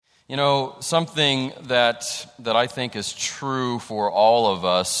You know, something that I think is true for all of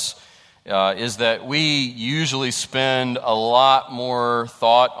us is that we usually spend a lot more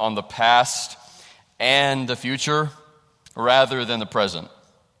thought on the past and the future rather than the present.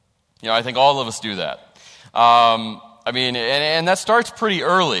 You know, I think all of us do that. And that starts pretty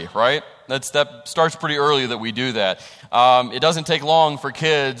early, right? That starts pretty early that we do that. It doesn't take long for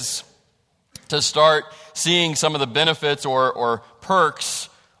kids to start seeing some of the benefits or perks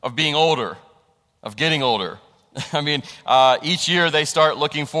of being older, of getting older. Each year they start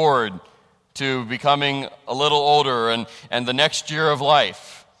looking forward to becoming a little older and the next year of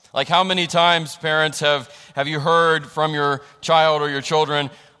life. Like, how many times, parents, have you heard from your child or your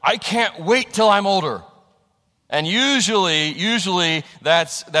children, "I can't wait till I'm older"? And usually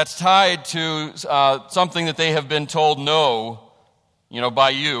that's tied to something that they have been told no,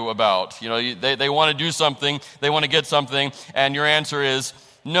 by you about. They want to do something, they want to get something, and your answer is,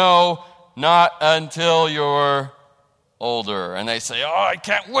 "No, not until you're older." And they say, "Oh, I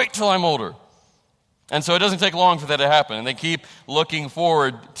can't wait till I'm older." And so it doesn't take long for that to happen. And they keep looking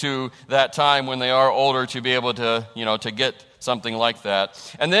forward to that time when they are older to be able to, to get something like that.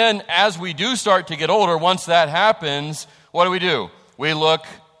 And then as we do start to get older, once that happens, what do? We look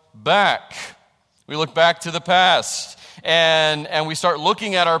back. We look back to the past. And we start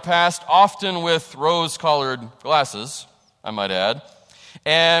looking at our past, often with rose-colored glasses, I might add.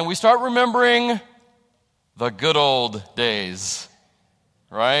 And we start remembering the good old days,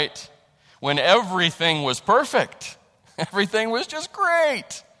 right? When everything was perfect. Everything was just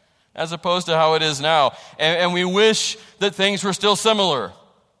great, as opposed to how it is now. And we wish that things were still similar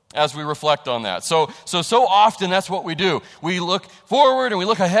as we reflect on that. So often that's what we do. We look forward and we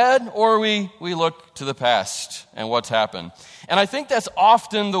look ahead, or we look to the past and what's happened. And I think that's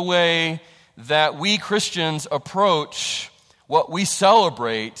often the way that we Christians approach what we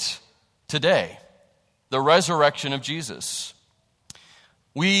celebrate today, the resurrection of Jesus.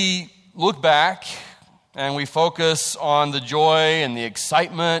 We look back and we focus on the joy and the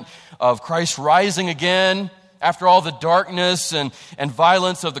excitement of Christ rising again after all the darkness and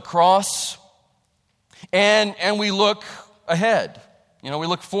violence of the cross. And we look ahead. We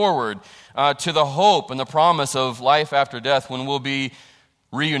look forward to the hope and the promise of life after death, when we'll be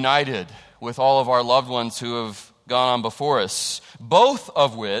reunited with all of our loved ones who have gone on before us, both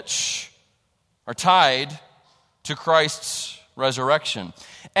of which are tied to Christ's resurrection.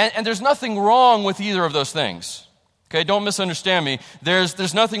 And there's nothing wrong with either of those things. Okay, don't misunderstand me.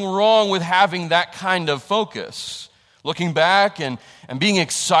 There's nothing wrong with having that kind of focus. Looking back and being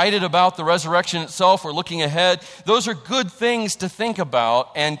excited about the resurrection itself, or looking ahead, those are good things to think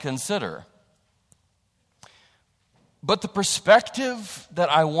about and consider. But the perspective that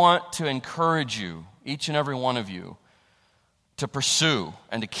I want to encourage you, each and every one of you, to pursue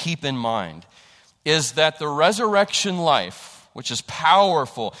and to keep in mind is that the resurrection life, which is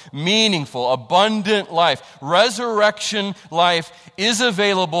powerful, meaningful, abundant life, resurrection life is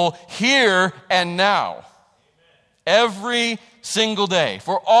available here and now. Every single day,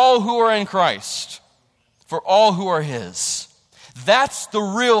 for all who are in Christ, for all who are His. That's the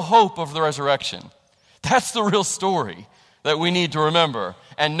real hope of the resurrection. That's the real story that we need to remember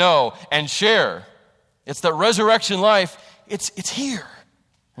and know and share. It's that resurrection life, it's here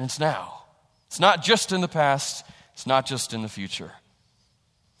and it's now. It's not just in the past, it's not just in the future.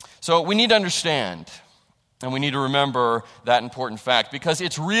 So we need to understand and we need to remember that important fact, because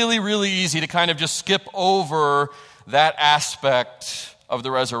it's really, really easy to kind of just skip over that aspect of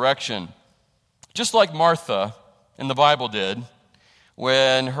the resurrection. Just like Martha in the Bible did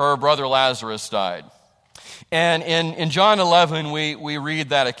when her brother Lazarus died. And in John 11, we read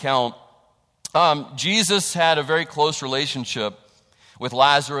that account. Jesus had a very close relationship with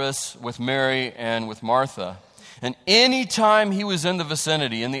Lazarus, with Mary, and with Martha. And any time he was in the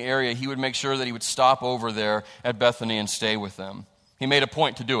vicinity, in the area, he would make sure that he would stop over there at Bethany and stay with them. He made a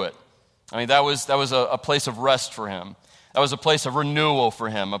point to do it. I mean, that was a place of rest for him. That was a place of renewal for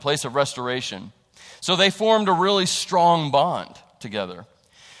him, a place of restoration. So they formed a really strong bond together.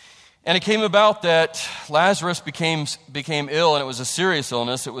 And it came about that Lazarus became ill, and it was a serious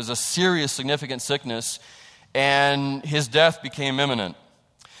illness. It was a serious, significant sickness, and his death became imminent.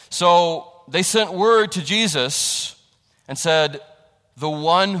 So they sent word to Jesus and said, "The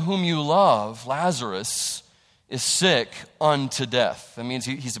one whom you love, Lazarus, is sick unto death." That means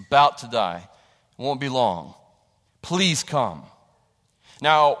he's about to die. It won't be long. Please come.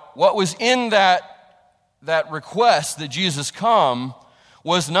 Now, what was in that request that Jesus come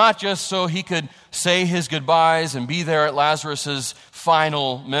was not just so he could say his goodbyes and be there at Lazarus'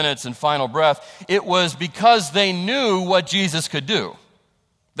 final minutes and final breath. It was because they knew what Jesus could do.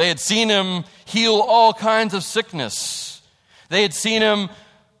 They had seen him heal all kinds of sickness. They had seen him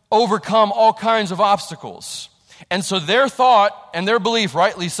overcome all kinds of obstacles. And so their thought, and their belief,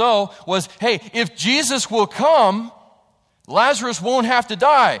 rightly so, was, hey, if Jesus will come, Lazarus won't have to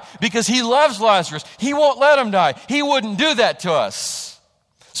die because he loves Lazarus. He won't let him die. He wouldn't do that to us.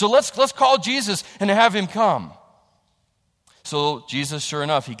 So let's call Jesus and have him come. So Jesus, sure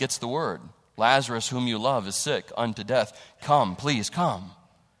enough, he gets the word. Lazarus, whom you love, is sick unto death. Come, please come.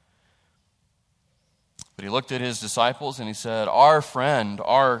 But he looked at his disciples and he said, our friend,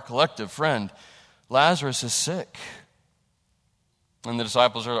 our collective friend, Lazarus is sick. And the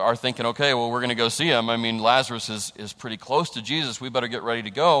disciples are thinking, okay, well, we're going to go see him. I mean, Lazarus is pretty close to Jesus. We better get ready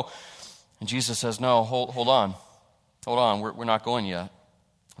to go. And Jesus says, no, hold on. Hold on, we're not going yet.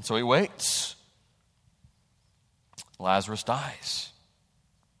 And so he waits. Lazarus dies.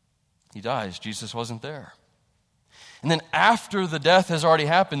 He dies. Jesus wasn't there. And then after the death has already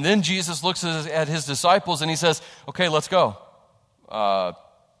happened, then Jesus looks at his disciples and he says, okay, let's go.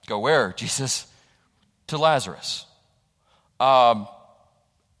 Go where, Jesus? To Lazarus. I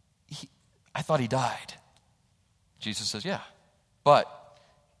thought he died. Jesus says, yeah, but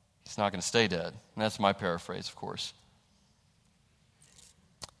he's not going to stay dead. And that's my paraphrase, of course.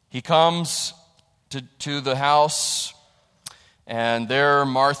 He comes to the house, and there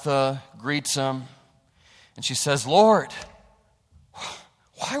Martha greets him. And she says, Lord,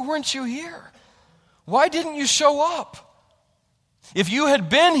 why weren't you here? Why didn't you show up? If you had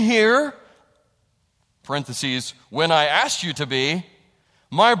been here, parentheses, when I asked you to be,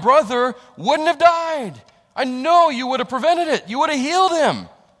 my brother wouldn't have died. I know you would have prevented it. You would have healed him.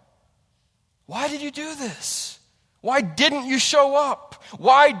 Why did you do this? Why didn't you show up?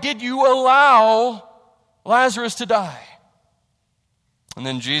 Why did you allow Lazarus to die? And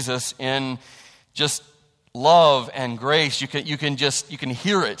then Jesus, in just love and grace, you can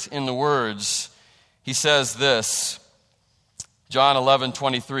hear it in the words. He says this, John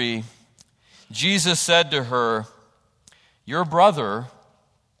 11:23. Jesus said to her, your brother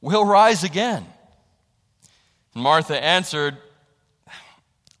will rise again. And Martha answered,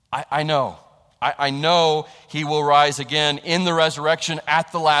 I know. I know he will rise again in the resurrection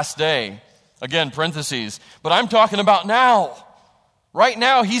at the last day. Again, parentheses. But I'm talking about now. Right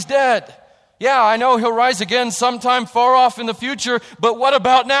now, he's dead. Yeah, I know he'll rise again sometime far off in the future, but what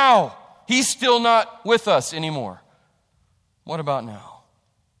about now? He's still not with us anymore. What about now?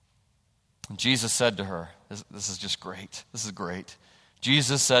 And Jesus said to her, this is just great. This is great.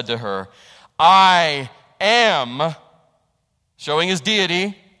 Jesus said to her, I am, showing his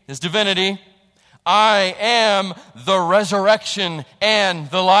deity, his divinity, I am the resurrection and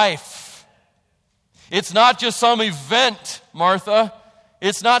the life. It's not just some event, Martha.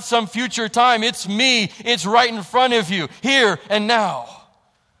 It's not some future time. It's me. It's right in front of you, here and now.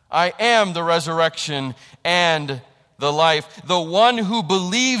 I am the resurrection and the life. The one who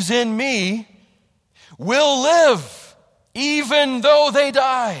believes in me will live, even though they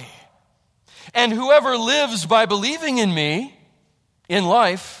die. And whoever lives by believing in me, in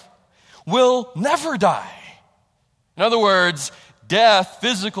life, will never die. In other words, death,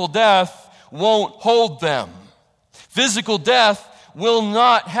 physical death, won't hold them. Physical death will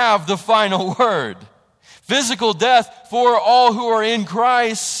not have the final word. Physical death for all who are in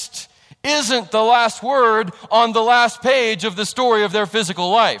Christ isn't the last word on the last page of the story of their physical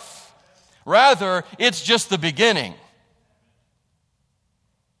life. Rather, it's just the beginning.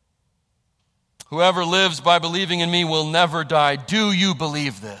 Whoever lives by believing in me will never die. Do you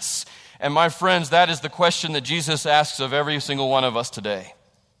believe this? And my friends, that is the question that Jesus asks of every single one of us today.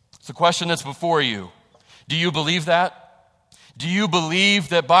 It's the question that's before you. Do you believe that? Do you believe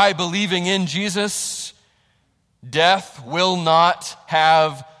that by believing in Jesus, death will not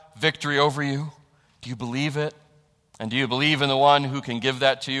have victory over you? Do you believe it? And do you believe in the one who can give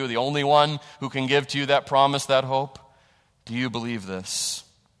that to you, the only one who can give to you that promise, that hope? Do you believe this?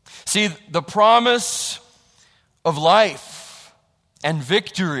 See, the promise of life and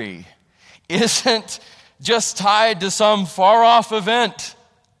victory isn't just tied to some far-off event.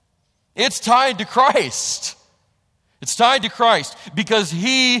 It's tied to Christ. It's tied to Christ because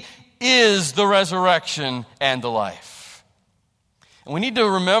he is the resurrection and the life. And we need to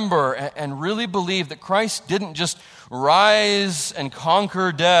remember and really believe that Christ didn't just rise and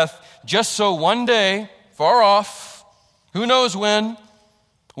conquer death just so one day, far off, who knows when,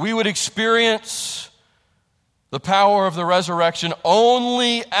 we would experience the power of the resurrection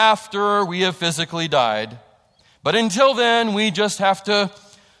only after we have physically died. But until then, we just have to,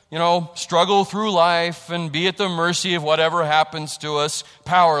 struggle through life and be at the mercy of whatever happens to us,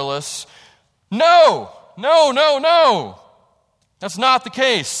 powerless. No. That's not the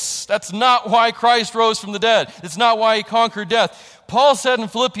case. That's not why Christ rose from the dead. It's not why he conquered death. Paul said in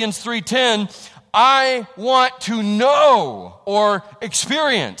Philippians 3:10, I want to know or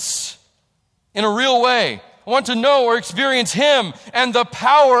experience in a real way. I want to know or experience him and the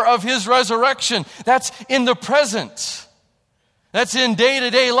power of his resurrection. That's in the present. That's in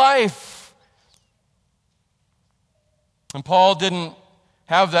day-to-day life. And Paul didn't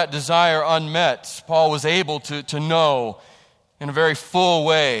have that desire unmet. Paul was able to know in a very full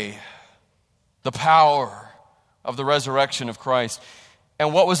way the power of the resurrection of Christ.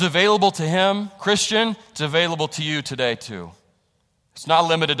 And what was available to him, Christian, it's available to you today too. It's not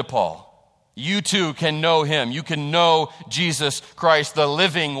limited to Paul. You too can know him. You can know Jesus Christ, the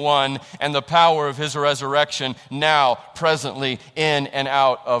living one, and the power of his resurrection now, presently, in and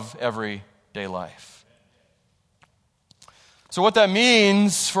out of everyday life. So what that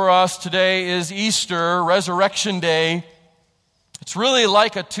means for us today is Easter, Resurrection Day. It's really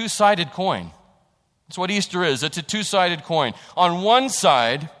like a two-sided coin. That's what Easter is. It's a two-sided coin. On one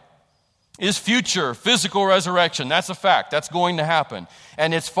side is future physical resurrection. That's a fact. That's going to happen.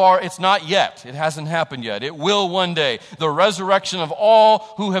 And it's not yet. It hasn't happened yet. It will one day. The resurrection of all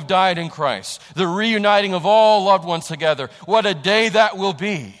who have died in Christ. The reuniting of all loved ones together. What a day that will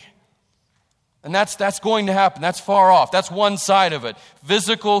be. And that's going to happen. That's far off. That's one side of it.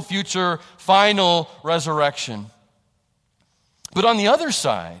 Physical, future, final resurrection. But on the other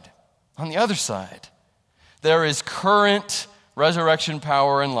side, there is current resurrection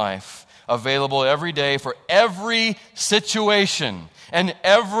power in life available every day for every situation and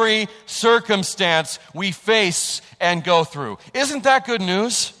every circumstance we face and go through. Isn't that good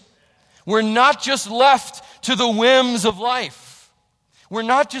news? We're not just left to the whims of life. We're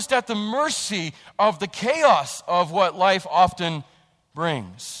not just at the mercy of the chaos of what life often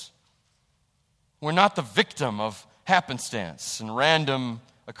brings. We're not the victim of happenstance and random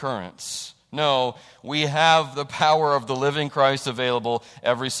occurrence. No, we have the power of the living Christ available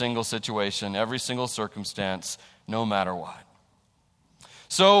every single situation, every single circumstance, no matter what.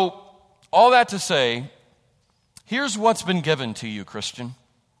 So, all that to say, here's what's been given to you, Christian.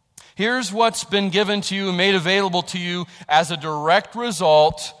 Here's what's been given to you and made available to you as a direct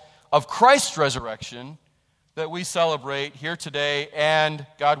result of Christ's resurrection that we celebrate here today and,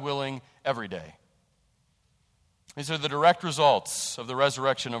 God willing, every day. These are the direct results of the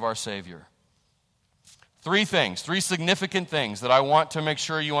resurrection of our Savior. Three significant things that I want to make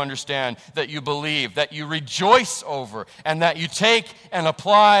sure you understand, that you believe, that you rejoice over, and that you take and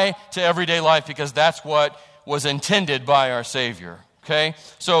apply to everyday life, because that's what was intended by our Savior. Okay?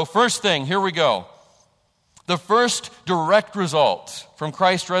 So first thing, here we go. The first direct result from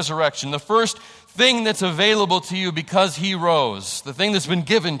Christ's resurrection, the first thing that's available to you because he rose, the thing that's been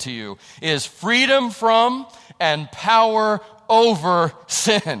given to you, is freedom from and power over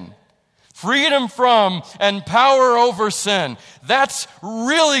sin. Freedom from and power over sin. That's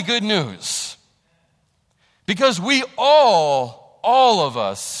really good news. Because we all of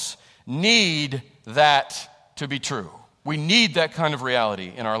us, need that to be true. We need that kind of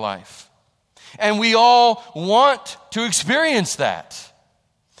reality in our life. And we all want to experience that.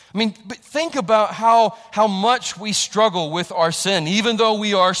 I mean, think about how much we struggle with our sin, even though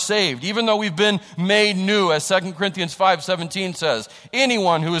we are saved, even though we've been made new, as 2 Corinthians 5:17 says.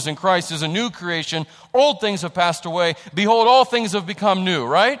 Anyone who is in Christ is a new creation. Old things have passed away. Behold, all things have become new,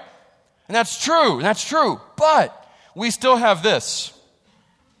 right? And that's true. But we still have this.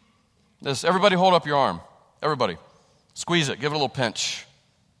 Everybody hold up your arm. Everybody. Squeeze it. Give it a little pinch.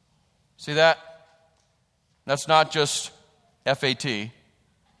 See that? That's not just FAT.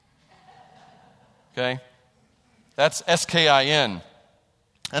 Okay? That's SKIN.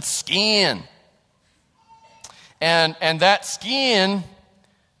 That's skin. And that skin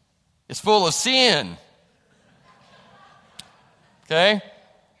is full of sin. Okay?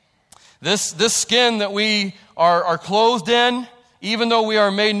 This skin that we are clothed in, even though we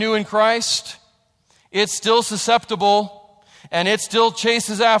are made new in Christ, it's still susceptible, and it still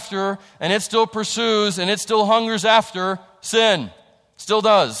chases after, and it still pursues, and it still hungers after sin. Still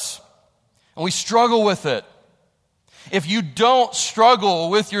does. And we struggle with it. If you don't struggle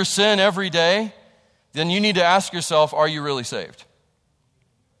with your sin every day, then you need to ask yourself, are you really saved?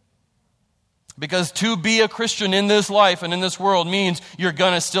 Because to be a Christian in this life and in this world means you're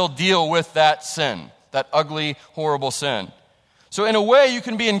going to still deal with that sin, that ugly, horrible sin. So in a way, you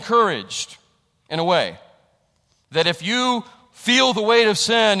can be encouraged, in a way, that if you feel the weight of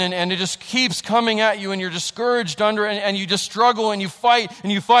sin and it just keeps coming at you and you're discouraged under it and you just struggle and you fight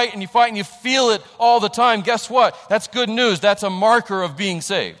and you fight and you fight and you feel it all the time, guess what? That's good news. That's a marker of being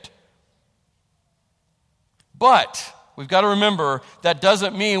saved. But we've got to remember that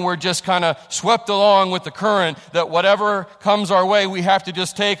doesn't mean we're just kind of swept along with the current, that whatever comes our way we have to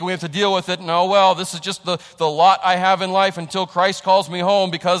just take and we have to deal with it. And oh well, this is just the lot I have in life until Christ calls me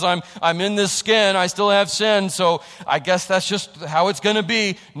home, because I'm in this skin, I still have sin, so I guess that's just how it's going to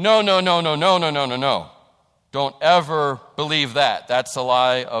be. No. Don't ever believe that. That's a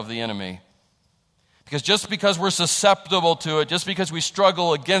lie of the enemy. Because just because we're susceptible to it, just because we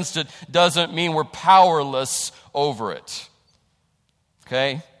struggle against it, doesn't mean we're powerless over it.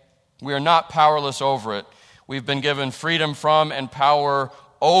 Okay? We are not powerless over it. We've been given freedom from and power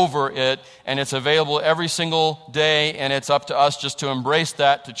over it, and it's available every single day, and it's up to us just to embrace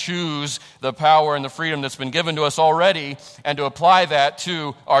that, to choose the power and the freedom that's been given to us already, and to apply that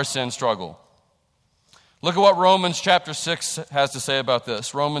to our sin struggle. Look at what Romans chapter 6 has to say about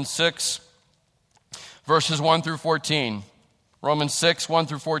this. Romans 6, verses 1 through 14. Romans 6, 1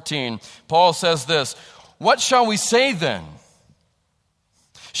 through 14. Paul says this, "What shall we say then?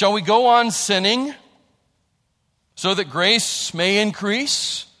 Shall we go on sinning so that grace may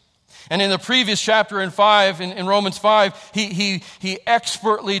increase?" And in the previous chapter in Romans 5, he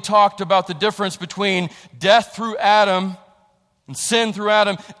expertly talked about the difference between death through Adam and sin through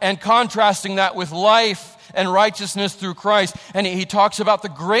Adam, and contrasting that with life and righteousness through Christ. And he talks about the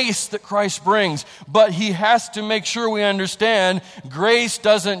grace that Christ brings. But he has to make sure we understand grace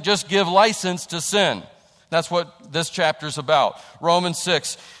doesn't just give license to sin. That's what this chapter is about. Romans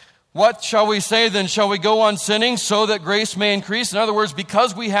 6. "What shall we say then? Shall we go on sinning so that grace may increase?" In other words,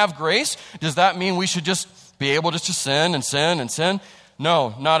 because we have grace, does that mean we should just be able to sin and sin and sin?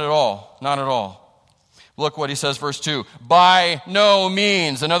 No, not at all. Not at all. Look what he says, verse 2. "By no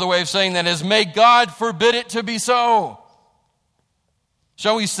means." Another way of saying that is, may God forbid it to be so.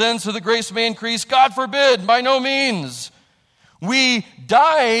 Shall we sin so that grace may increase? God forbid, by no means. We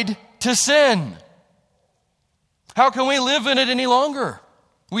died to sin. How can we live in it any longer?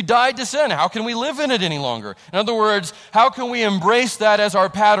 We died to sin. How can we live in it any longer? In other words, how can we embrace that as our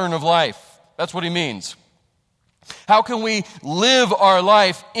pattern of life? That's what he means. How can we live our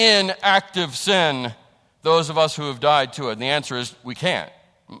life in active sin, those of us who have died to it? And the answer is we can't.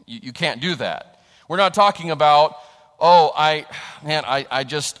 You can't do that. We're not talking about, I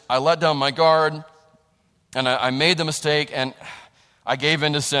let down my guard and I made the mistake and I gave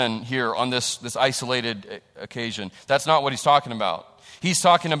in to sin here on this isolated occasion. That's not what he's talking about. He's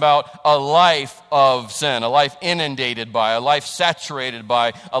talking about a life of sin, a life inundated by, a life saturated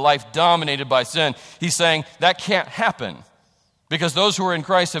by, a life dominated by sin. He's saying that can't happen because those who are in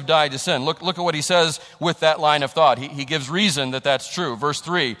Christ have died to sin. Look at what he says with that line of thought. He gives reason that that's true. Verse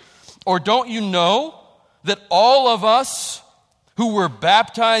 3, "Or don't you know that all of us who were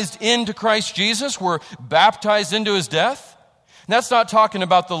baptized into Christ Jesus were baptized into his death?" And that's not talking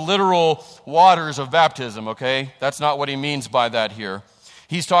about the literal waters of baptism, okay? That's not what he means by that here.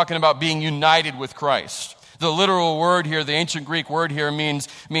 He's talking about being united with Christ. The literal word here, the ancient Greek word here means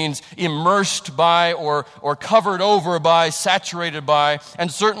immersed by or covered over by, saturated by,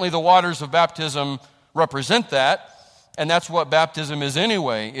 and certainly the waters of baptism represent that. And that's what baptism is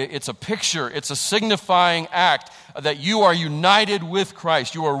anyway. It's a picture, it's a signifying act that you are united with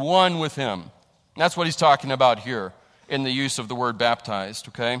Christ. You are one with him. And that's what he's talking about here in the use of the word baptized,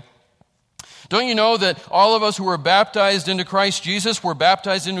 okay? Don't you know that all of us who were baptized into Christ Jesus were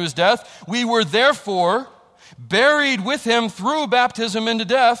baptized into his death? We were therefore buried with him through baptism into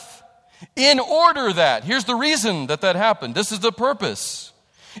death, in order that, here's the reason that happened. This is the purpose.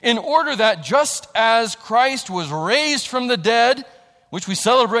 In order that just as Christ was raised from the dead, which we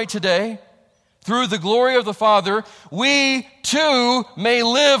celebrate today, through the glory of the Father, we too may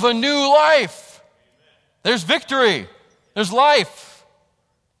live a new life. There's victory. There's life.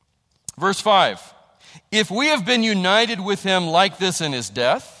 Verse 5, "If we have been united with him like this in his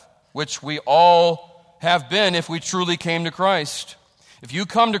death," which we all have been if we truly came to Christ. If you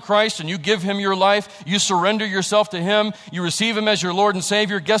come to Christ and you give him your life, you surrender yourself to him, you receive him as your Lord and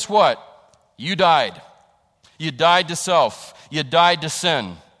Savior, guess what? You died. You died to self. You died to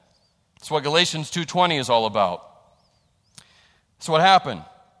sin. That's what Galatians 2:20 is all about. That's what happened.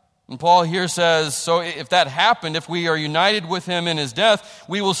 And Paul here says, so if that happened, if we are united with him in his death,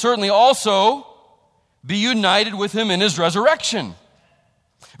 we will certainly also be united with him in his resurrection.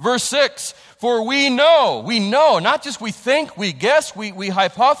 Verse 6, "For we know, not just we think, we guess, we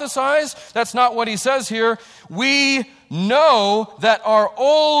hypothesize." That's not what he says here. We know that our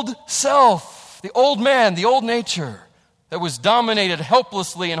old self, the old man, the old nature that was dominated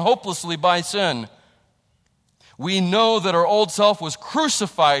helplessly and hopelessly by sin, we know that our old self was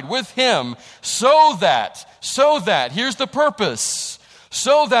crucified with him so that, here's the purpose,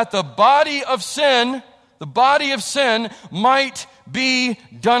 so that the body of sin the body of sin might be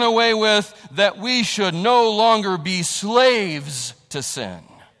done away with, that we should no longer be slaves to sin.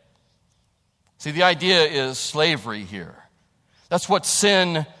 See, the idea is slavery here. That's what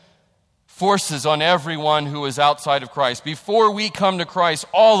sin forces on everyone who is outside of Christ. Before we come to Christ,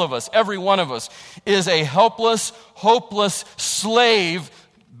 all of us, every one of us, is a helpless, hopeless slave,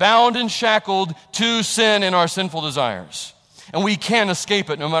 bound and shackled to sin and our sinful desires. And we can't escape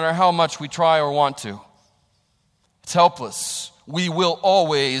it no matter how much we try or want to. It's helpless. We will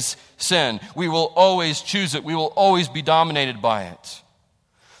always sin. We will always choose it. We will always be dominated by it.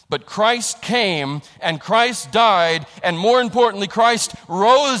 But Christ came and Christ died, and more importantly, Christ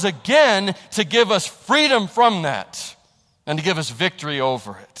rose again to give us freedom from that and to give us victory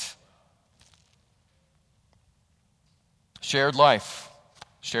over it. Shared life,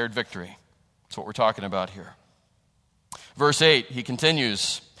 shared victory. That's what we're talking about here. Verse 8, he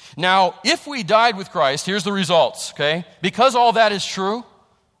continues, now, if we died with Christ, here's the results, okay? Because all that is true,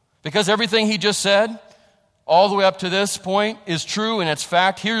 because everything he just said, all the way up to this point is true and it's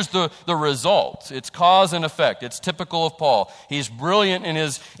fact, here's the result. It's cause and effect. It's typical of Paul. He's brilliant in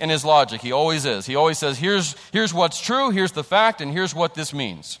his logic. He always is. He always says, here's what's true, here's the fact, and here's what this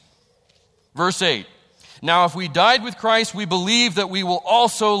means. Verse 8, now if we died with Christ, we believe that we will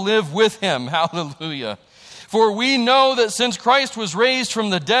also live with him. Hallelujah. For we know that since Christ was raised from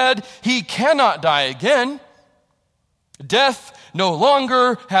the dead, he cannot die again. Death no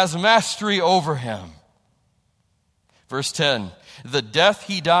longer has mastery over him. Verse 10, the death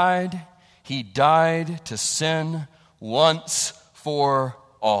he died to sin once for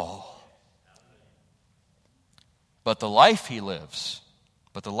all. But the life he lives,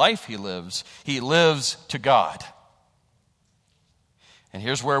 he lives to God. And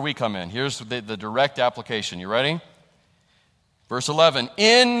here's where we come in. Here's the direct application. You ready? Verse 11,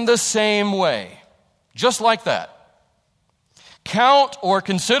 in the same way, just like that, count or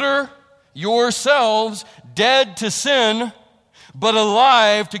consider yourselves dead to sin, but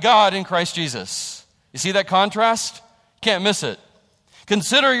alive to God in Christ Jesus. You see that contrast? Can't miss it.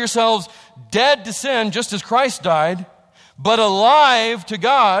 Consider yourselves dead to sin, just as Christ died, but alive to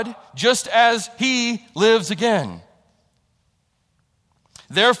God, just as he lives again.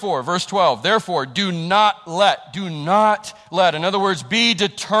 Therefore, verse 12, therefore, do not let, in other words, be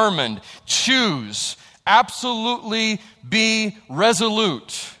determined, choose, absolutely be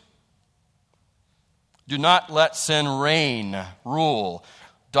resolute. Do not let sin reign, rule,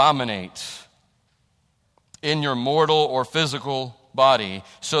 dominate in your mortal or physical body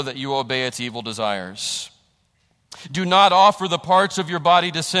so that you obey its evil desires. Do not offer the parts of your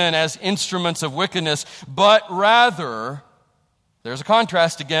body to sin as instruments of wickedness, but rather, there's a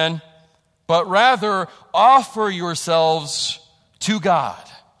contrast again, but rather offer yourselves to God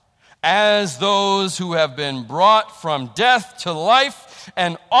as those who have been brought from death to life,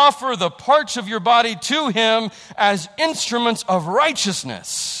 and offer the parts of your body to him as instruments of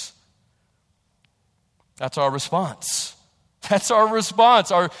righteousness. That's our response. That's our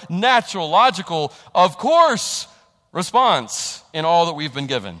response, our natural, logical, of course, response in all that we've been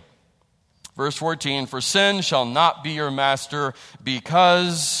given. Verse 14, for sin shall not be your master,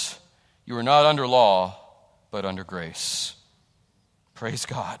 because you are not under law, but under grace. Praise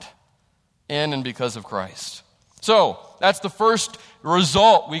God. In and because of Christ. So, that's the first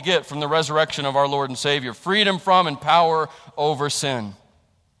result we get from the resurrection of our Lord and Savior. Freedom from and power over sin.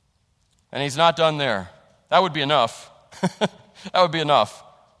 And he's not done there. That would be enough. That would be enough.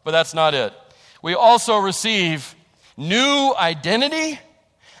 But that's not it. We also receive new identity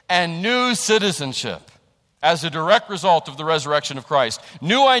and new citizenship as a direct result of the resurrection of Christ.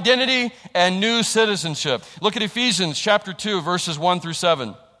 New identity and new citizenship. Look at Ephesians chapter 2, verses 1 through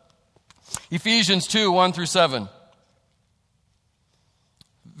 7. Ephesians 2, 1 through 7.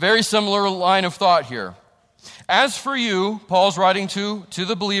 Very similar line of thought here. As for you, Paul's writing to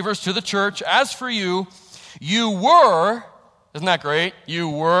the believers, to the church, as for you, you were, isn't that great? You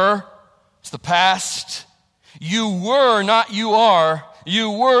were, it's the past. You were, not you are.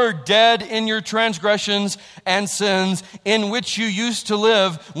 You were dead in your transgressions and sins in which you used to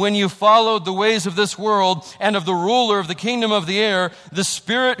live when you followed the ways of this world and of the ruler of the kingdom of the air, the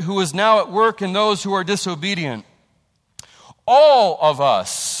spirit who is now at work in those who are disobedient. All of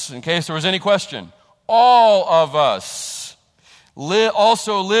us, in case there was any question, all of us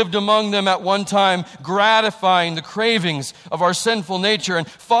also lived among them at one time, gratifying the cravings of our sinful nature and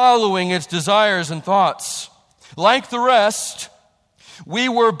following its desires and thoughts. Like the rest, we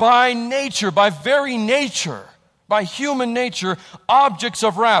were by nature, by very nature, by human nature, objects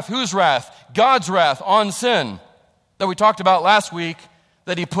of wrath. Whose wrath? God's wrath on sin that we talked about last week,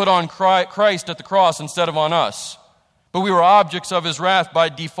 that he put on Christ at the cross instead of on us. But we were objects of his wrath by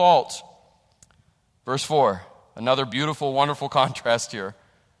default. Verse 4, another beautiful, wonderful contrast here.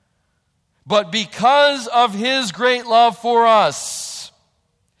 But because of his great love for us,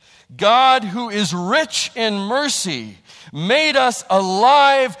 God, who is rich in mercy, made us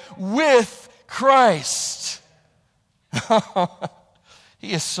alive with Christ.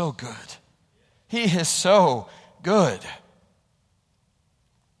 He is so good. He is so good.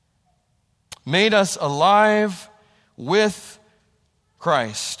 Made us alive with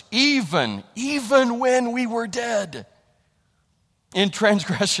Christ, even when we were dead in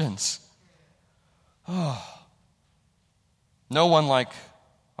transgressions. Oh, no one like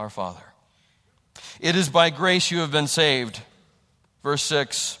our Father. It is by grace you have been saved. Verse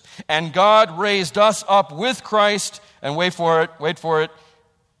 6, and God raised us up with Christ, and wait for it,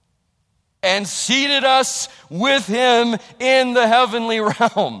 and seated us with him in the heavenly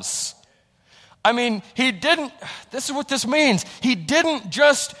realms. I mean, this is what this means. He didn't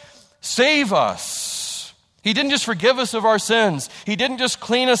just save us. He didn't just forgive us of our sins. He didn't just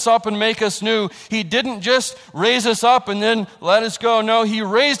clean us up and make us new. He didn't just raise us up and then let us go. No, he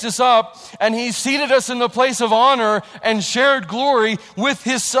raised us up and he seated us in the place of honor and shared glory with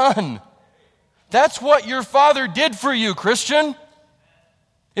his Son. That's what your Father did for you, Christian.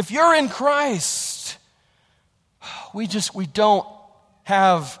 If you're in Christ, we don't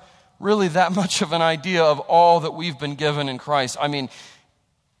have really that much of an idea of all that we've been given in Christ. I mean,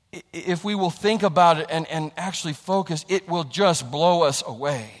 if we will think about it and actually focus, it will just blow us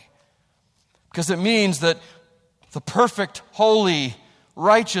away. Because it means that the perfect, holy,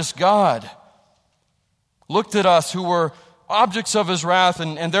 righteous God looked at us who were objects of his wrath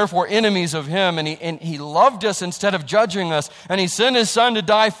and therefore enemies of him, and he loved us instead of judging us, and he sent his Son to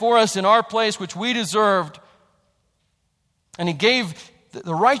die for us in our place, which we deserved. And he gave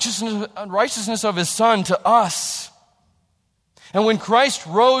the righteousness of his Son to us. And when Christ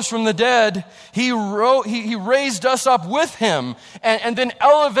rose from the dead, he raised us up with him and then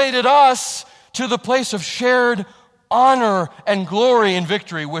elevated us to the place of shared honor and glory and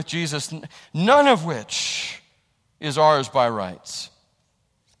victory with Jesus, none of which is ours by rights.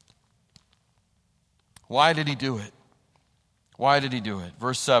 Why did he do it? Why did he do it?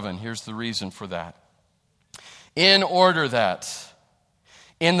 Verse 7, here's the reason for that. In order that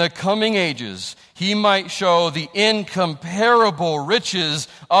in the coming ages, he might show the incomparable riches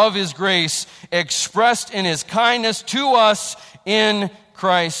of his grace expressed in his kindness to us in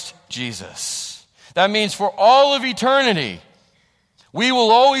Christ Jesus. That means for all of eternity, we will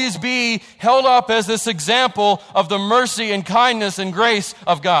always be held up as this example of the mercy and kindness and grace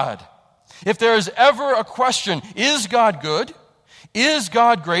of God. If there is ever a question, is God good? Is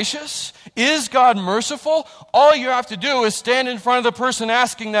God gracious? Is God merciful? All you have to do is stand in front of the person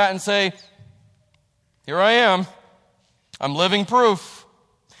asking that and say, here I am. I'm living proof.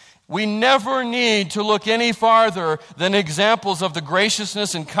 We never need to look any farther than examples of the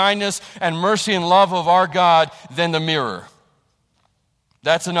graciousness and kindness and mercy and love of our God than the mirror.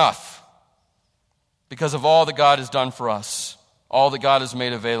 That's enough because of all that God has done for us, all that God has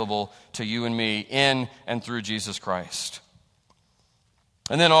made available to you and me in and through Jesus Christ.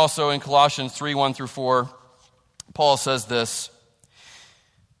 And then also in Colossians 3, 1 through 4, Paul says this.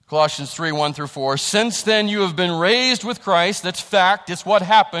 Colossians 3, 1 through 4, since then you have been raised with Christ. That's fact. It's what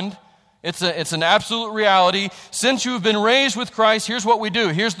happened. It's an absolute reality. Since you have been raised with Christ, here's what we do.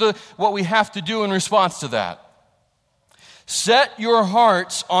 Here's what we have to do in response to that. Set your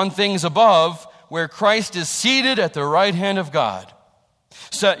hearts on things above, where Christ is seated at the right hand of God.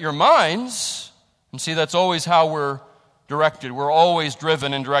 Set your minds, and see, that's always how we're directed. We're always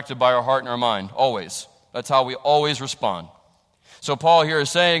driven and directed by our heart and our mind. Always. That's how we always respond. So Paul here is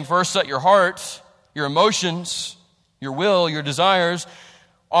saying, first set your heart, your emotions, your will, your desires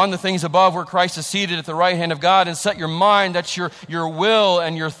on the things above where Christ is seated at the right hand of God, and set your mind, that's your will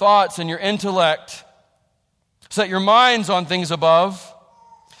and your thoughts and your intellect. Set your minds on things above,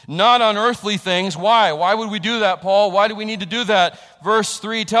 not on earthly things. Why? Why would we do that, Paul? Why do we need to do that? Verse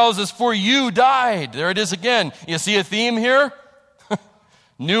 3 tells us, for you died. There it is again. You see a theme here?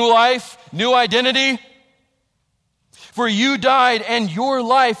 New life, new identity. For you died, and your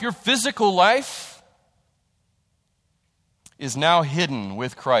life, your physical life, is now hidden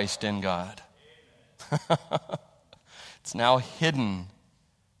with Christ in God. It's now hidden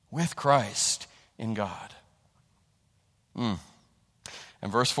with Christ in God. And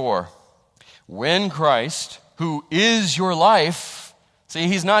verse 4, when Christ, who is your life, see,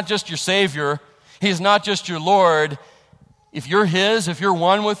 he's not just your Savior, he's not just your Lord. If you're his, if you're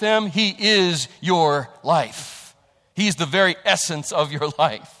one with him, he is your life. He's the very essence of your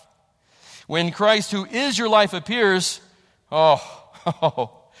life. When Christ, who is your life, appears,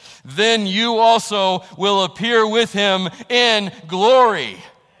 then you also will appear with him in glory.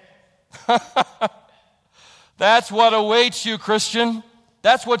 That's what awaits you, Christian.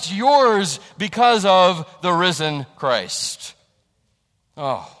 That's what's yours because of the risen Christ.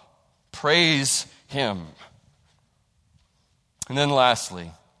 Oh, praise him. And then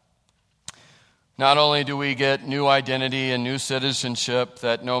lastly, not only do we get new identity and new citizenship,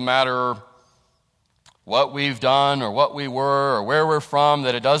 that no matter what we've done or what we were or where we're from,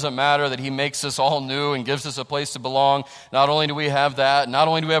 that it doesn't matter, that he makes us all new and gives us a place to belong. Not only do we have that, not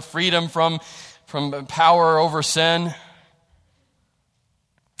only do we have freedom from power over sin,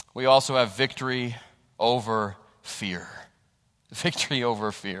 we also have victory over fear. Victory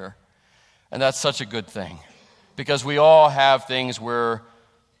over fear. And that's such a good thing, because we all have things we're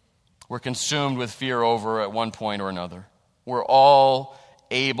consumed with fear over at one point or another. We're all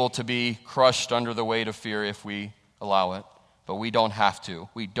able to be crushed under the weight of fear if we allow it, but we don't have to.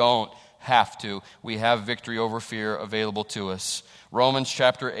 We don't have to. We have victory over fear available to us. Romans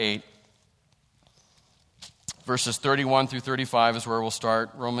chapter 8, verses 31 through 35 is where we'll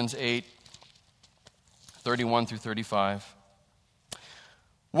start. Romans 8, 31 through 35.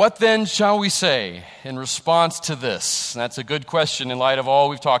 What then shall we say in response to this? And that's a good question in light of all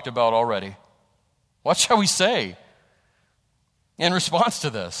we've talked about already. What shall we say in response to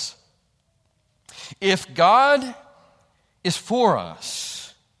this? If God is for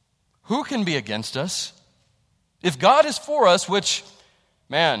us, who can be against us? If God is for us, which,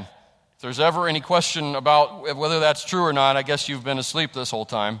 man, if there's ever any question about whether that's true or not, I guess you've been asleep this whole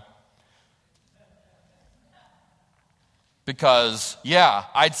time. Because, yeah,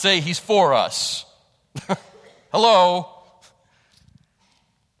 I'd say he's for us. Hello?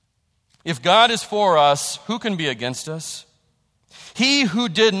 If God is for us, who can be against us? He who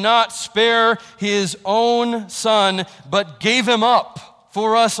did not spare his own son, but gave him up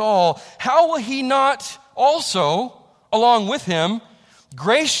for us all, how will he not also, along with him,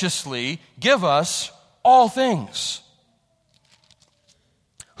 graciously give us all things?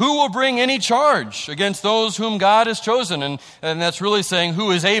 Who will bring any charge against those whom God has chosen? And that's really saying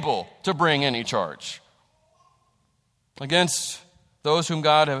who is able to bring any charge against those whom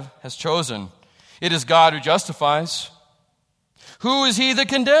God has chosen. It is God who justifies. Who is he that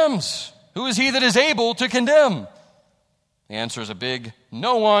condemns? Who is he that is able to condemn? The answer is a big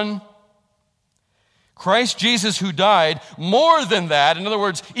no one. Christ Jesus, who died, more than that, in other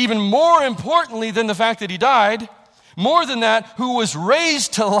words, even more importantly than the fact that he died, more than that, who was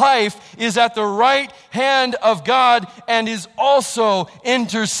raised to life, is at the right hand of God and is also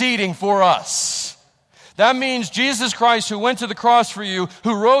interceding for us. That means Jesus Christ, who went to the cross for you,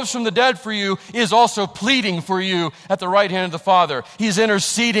 who rose from the dead for you, is also pleading for you at the right hand of the Father. He's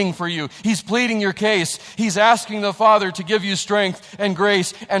interceding for you. He's pleading your case. He's asking the Father to give you strength and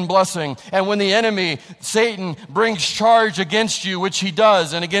grace and blessing. And when the enemy, Satan, brings charge against you, which he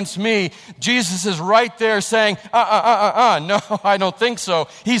does, and against me, Jesus is right there saying, no, I don't think so.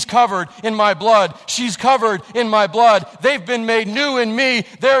 He's covered in my blood. She's covered in my blood. They've been made new in me.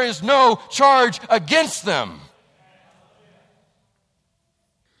 There is no charge against them.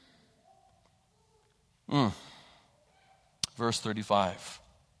 Verse 35.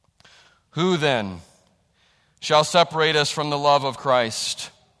 Who then shall separate us from the love of Christ?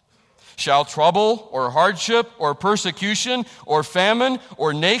 Shall trouble or hardship or persecution or famine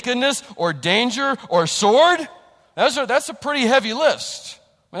or nakedness or danger or sword? That's a pretty heavy list.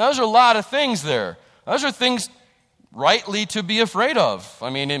 I mean, those are a lot of things there. Those are things rightly to be afraid of. I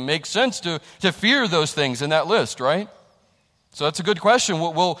mean, it makes sense to fear those things in that list, right? So that's a good question.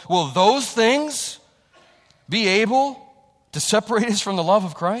 Will those things be able to separate us from the love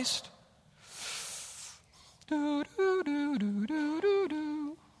of Christ?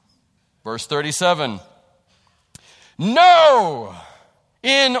 Verse 37. No,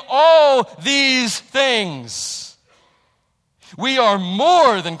 in all these things we are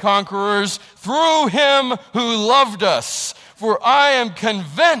more than conquerors through him who loved us. For I am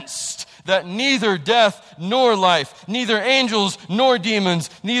convinced that neither death nor life, neither angels nor demons,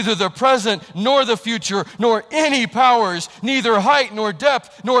 neither the present nor the future, nor any powers, neither height nor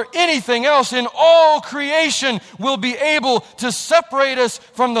depth, nor anything else in all creation will be able to separate us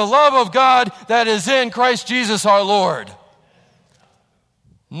from the love of God that is in Christ Jesus our Lord.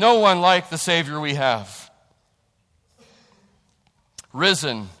 No one like the Savior we have.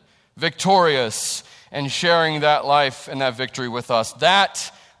 Risen, victorious, and sharing that life and that victory with us.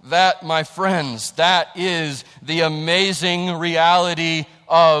 That, my friends, that is the amazing reality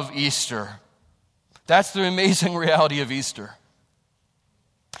of Easter. That's the amazing reality of Easter.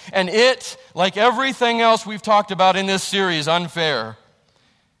 And it, like everything else we've talked about in this series, unfair,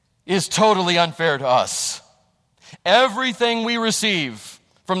 is totally unfair to us. Everything we receive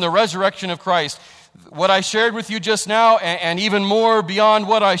from the resurrection of Christ, what I shared with you just now, and even more beyond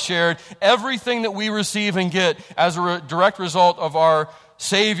what I shared, everything that we receive and get as a direct result of our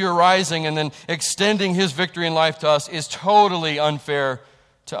Savior rising and then extending His victory in life to us is totally unfair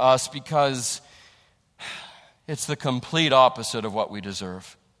to us because it's the complete opposite of what we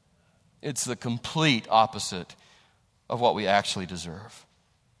deserve. It's the complete opposite of what we actually deserve,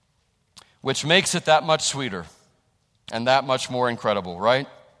 which makes it that much sweeter and that much more incredible, right?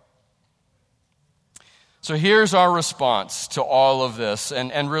 So here's our response to all of this,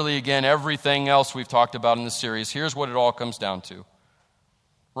 and really, again, everything else we've talked about in this series. Here's what it all comes down to.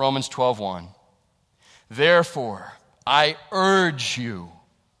 Romans 12:1. Therefore, I urge you,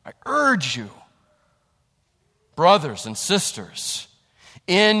 brothers and sisters,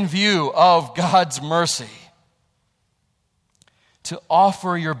 in view of God's mercy, to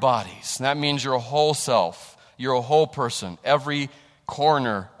offer your bodies. And that means your whole self, your whole person, every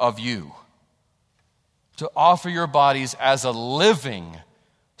corner of you. To offer your bodies as a living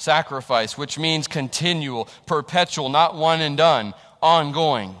sacrifice, which means continual, perpetual, not one and done,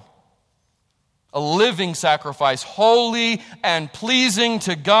 ongoing. A living sacrifice, holy and pleasing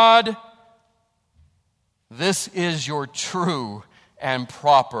to God. This is your true and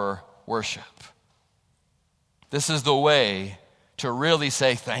proper worship. This is the way to really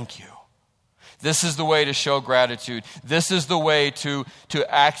say thank you. This is the way to show gratitude. This is the way to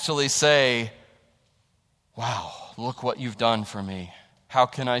actually say, wow, look what you've done for me. How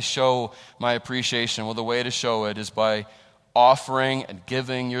can I show my appreciation? Well, the way to show it is by offering and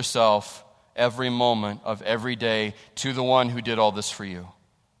giving yourself every moment of every day to the one who did all this for you.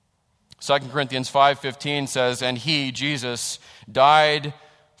 2 Corinthians 5:15 says, and He, Jesus, died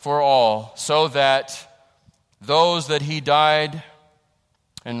for all, so that those that He died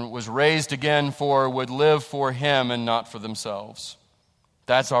and was raised again for would live for Him and not for themselves.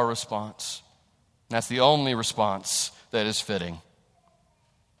 That's our response. That's the only response that is fitting.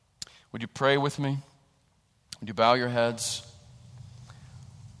 Would you pray with me? Would you bow your heads?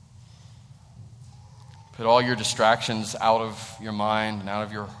 Put all your distractions out of your mind and out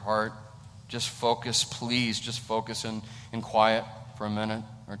of your heart. Just focus, please, just focus in quiet for a minute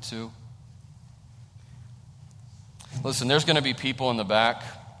or two. Listen, there's going to be people in the back,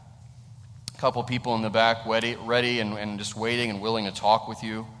 a couple people in the back ready and just waiting and willing to talk with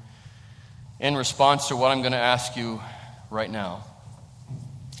you in response to what I'm going to ask you right now.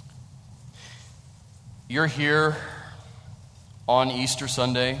 You're here on Easter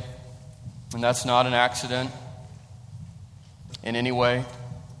Sunday, and that's not an accident in any way.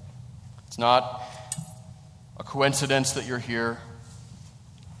 It's not a coincidence that you're here.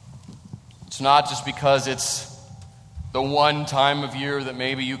 It's not just because it's the one time of year that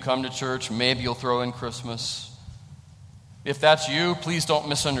maybe you come to church, maybe you'll throw in Christmas. If that's you, please don't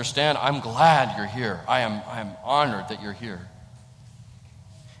misunderstand. I'm glad you're here. I am honored that you're here.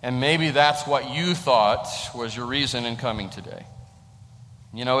 And maybe that's what you thought was your reason in coming today.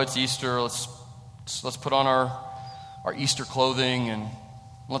 You know, it's Easter. Let's put on our Easter clothing and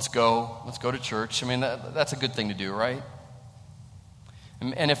let's go to church. I mean, that's a good thing to do, right?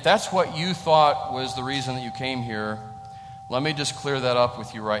 And if that's what you thought was the reason that you came here, let me just clear that up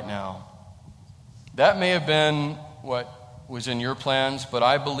with you right now. That may have been what was in your plans, but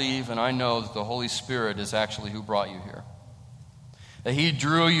I believe and I know that the Holy Spirit is actually who brought you here. That He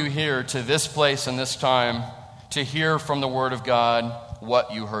drew you here to this place and this time to hear from the Word of God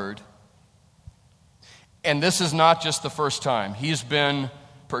what you heard. And this is not just the first time. He's been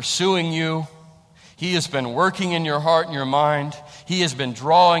pursuing you. He has been working in your heart and your mind. He has been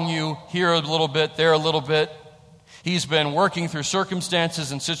drawing you here a little bit, there a little bit. He's been working through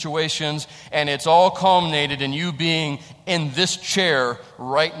circumstances and situations, and it's all culminated in you being in this chair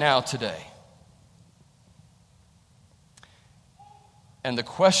right now today. And the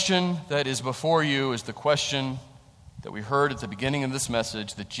question that is before you is the question that we heard at the beginning of this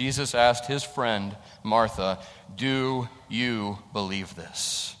message that Jesus asked His friend Martha, do you believe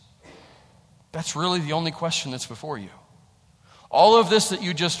this? That's really the only question that's before you. All of this that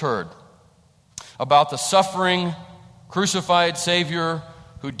you just heard about the suffering, crucified Savior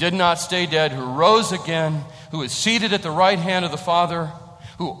who did not stay dead, who rose again, who is seated at the right hand of the Father,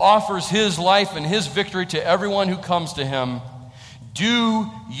 who offers His life and His victory to everyone who comes to Him, do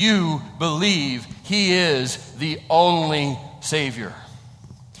you believe He is the only Savior?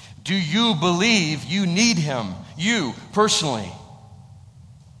 Do you believe you need Him, you personally?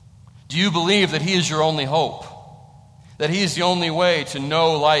 Do you believe that He is your only hope? That He is the only way to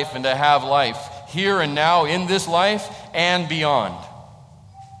know life and to have life, here and now, in this life and beyond?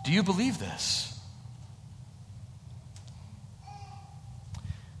 Do you believe this?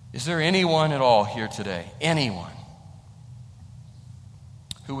 Is there anyone at all here today, anyone,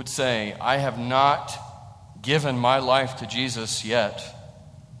 who would say, I have not given my life to Jesus yet?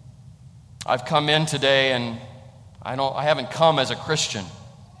 I've come in today and I haven't come as a Christian.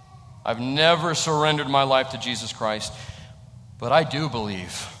 I've never surrendered my life to Jesus Christ. But I do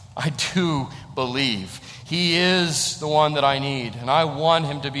believe. I do believe. He is the one that I need, and I want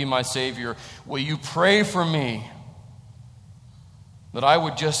Him to be my Savior. Will you pray for me that I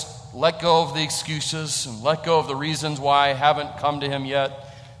would just let go of the excuses and let go of the reasons why I haven't come to Him yet,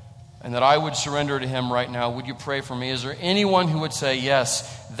 and that I would surrender to Him right now? Would you pray for me? Is there anyone who would say,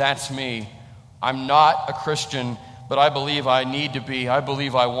 yes, that's me. I'm not a Christian, but I believe I need to be. I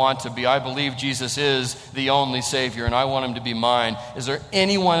believe I want to be. I believe Jesus is the only Savior, and I want Him to be mine. Is there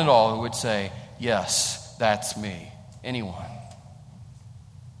anyone at all who would say, yes, that's me? Anyone?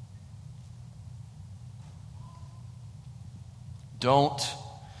 Don't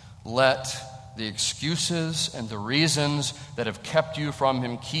let the excuses and the reasons that have kept you from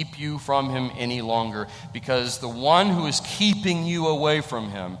Him keep you from Him any longer, because the one who is keeping you away from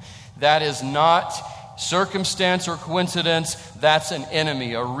Him, that is not circumstance or coincidence. That's an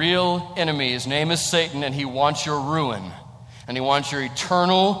enemy, a real enemy. His name is Satan, and he wants your ruin, and he wants your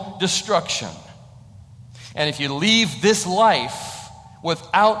eternal destruction. And if you leave this life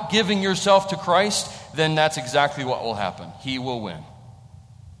without giving yourself to Christ, then that's exactly what will happen. He will win.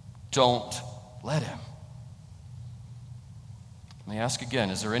 Don't let him. Let me ask again,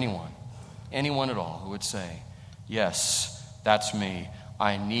 is there anyone at all who would say, yes, that's me.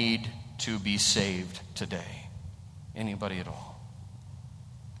 I need to be saved today? Anybody at all?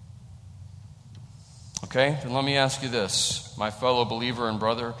 Okay, then let me ask you this, my fellow believer and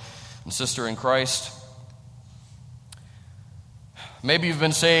brother and sister in Christ. Maybe you've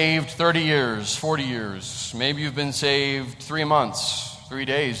been saved 30 years, 40 years. Maybe you've been saved 3 months, 3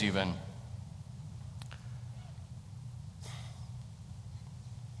 days even.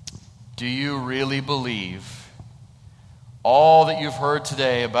 Do you really believe all that you've heard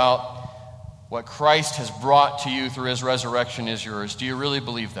today about what Christ has brought to you through His resurrection is yours? Do you really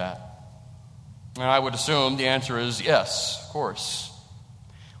believe that? And I would assume the answer is yes, of course.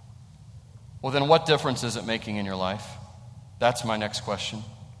 Well, then what difference is it making in your life? That's my next question.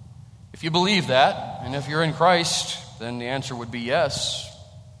 If you believe that, and if you're in Christ, then the answer would be yes.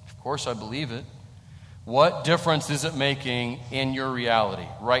 Of course I believe it. What difference is it making in your reality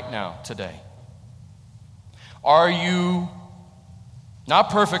right now, today? Are you, not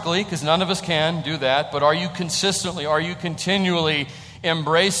perfectly, because none of us can do that, but are you continually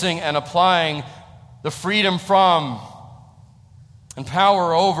embracing and applying the freedom from and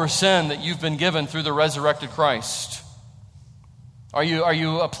power over sin that you've been given through the resurrected Christ? Are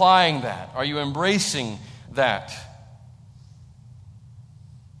you applying that? Are you embracing that?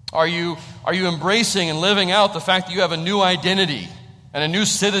 Are you embracing and living out the fact that you have a new identity and a new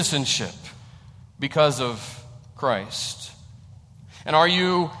citizenship because of Christ? And are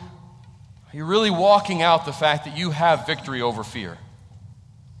you really walking out the fact that you have victory over fear?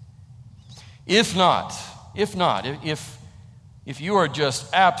 If you are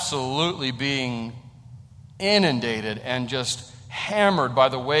just absolutely being inundated and just hammered by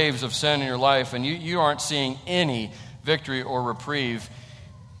the waves of sin in your life, and you aren't seeing any victory or reprieve,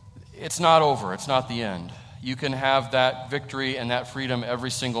 it's not over. It's not the end. You can have that victory and that freedom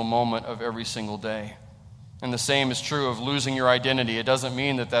every single moment of every single day. And the same is true of losing your identity. It doesn't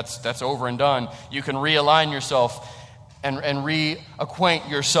mean that that's over and done. You can realign yourself and reacquaint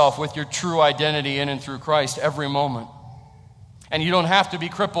yourself with your true identity in and through Christ every moment. And you don't have to be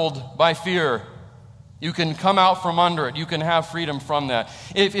crippled by fear. You can come out from under it. You can have freedom from that.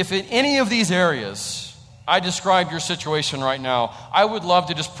 If in any of these areas I describe your situation right now, I would love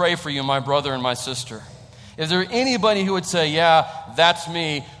to just pray for you, my brother and my sister. Is there anybody who would say, yeah, that's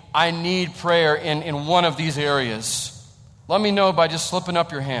me, I need prayer in one of these areas? Let me know by just slipping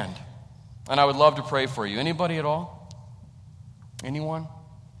up your hand, and I would love to pray for you. Anybody at all? Anyone?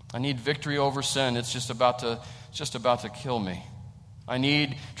 I need victory over sin. It's just about to kill me. I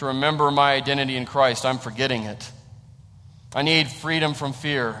need to remember my identity in Christ. I'm forgetting it. I need freedom from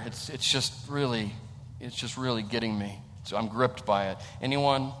fear. It's just really getting me. So I'm gripped by it.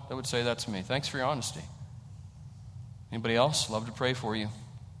 Anyone that would say that's me? Thanks for your honesty. Anybody else? Love to pray for you.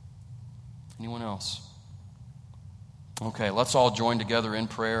 Anyone else? Okay, let's all join together in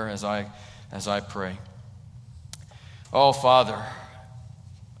prayer as I pray. Oh, Father,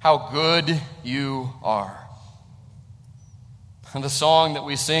 how good you are. And the song that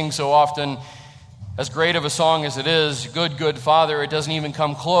we sing so often, as great of a song as it is, Good, Good Father, it doesn't even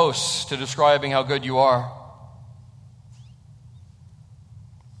come close to describing how good you are.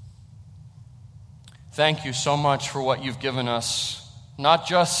 Thank you so much for what you've given us, not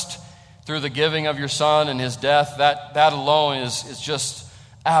just through the giving of your Son and his death. That alone is just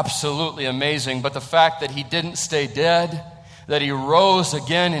absolutely amazing. But the fact that he didn't stay dead, that he rose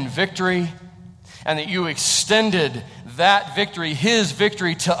again in victory, and that you extended that victory, his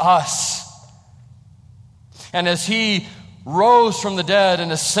victory, to us. And as he rose from the dead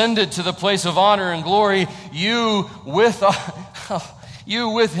and ascended to the place of honor and glory, you with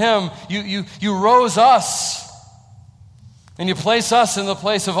him, you rose us. And you place us in the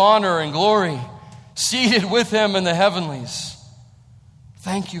place of honor and glory, seated with him in the heavenlies.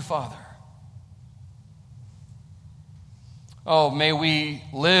 Thank you, Father. Oh, may we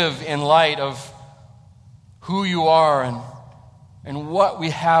live in light of who you are and what we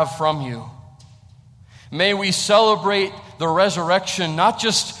have from you. May we celebrate the resurrection not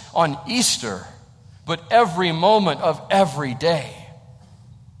just on Easter, but every moment of every day.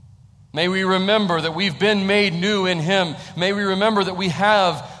 May we remember that we've been made new in him. May we remember that we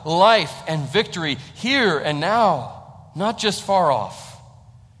have life and victory here and now, not just far off.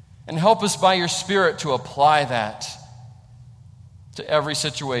 And help us by your Spirit to apply that to every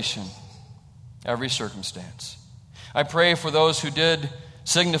situation, every circumstance. I pray for those who did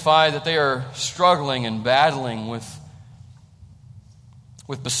signify that they are struggling and battling with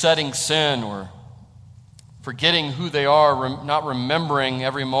besetting sin or forgetting who they are, not remembering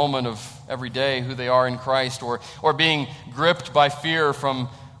every moment of every day who they are in Christ, or being gripped by fear from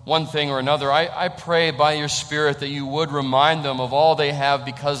one thing or another. I pray by your Spirit that you would remind them of all they have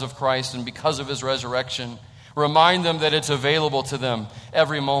because of Christ and because of his resurrection. Remind them that it's available to them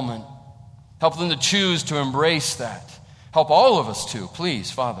every moment. Help them to choose to embrace that. Help all of us to, please,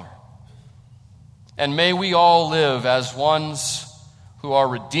 Father. And may we all live as ones who are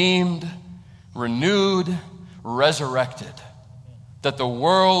redeemed, renewed, resurrected, that the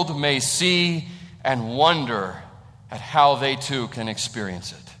world may see and wonder at how they too can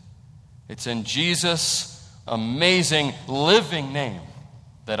experience it. It's in Jesus' amazing living name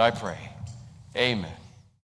that I pray. Amen.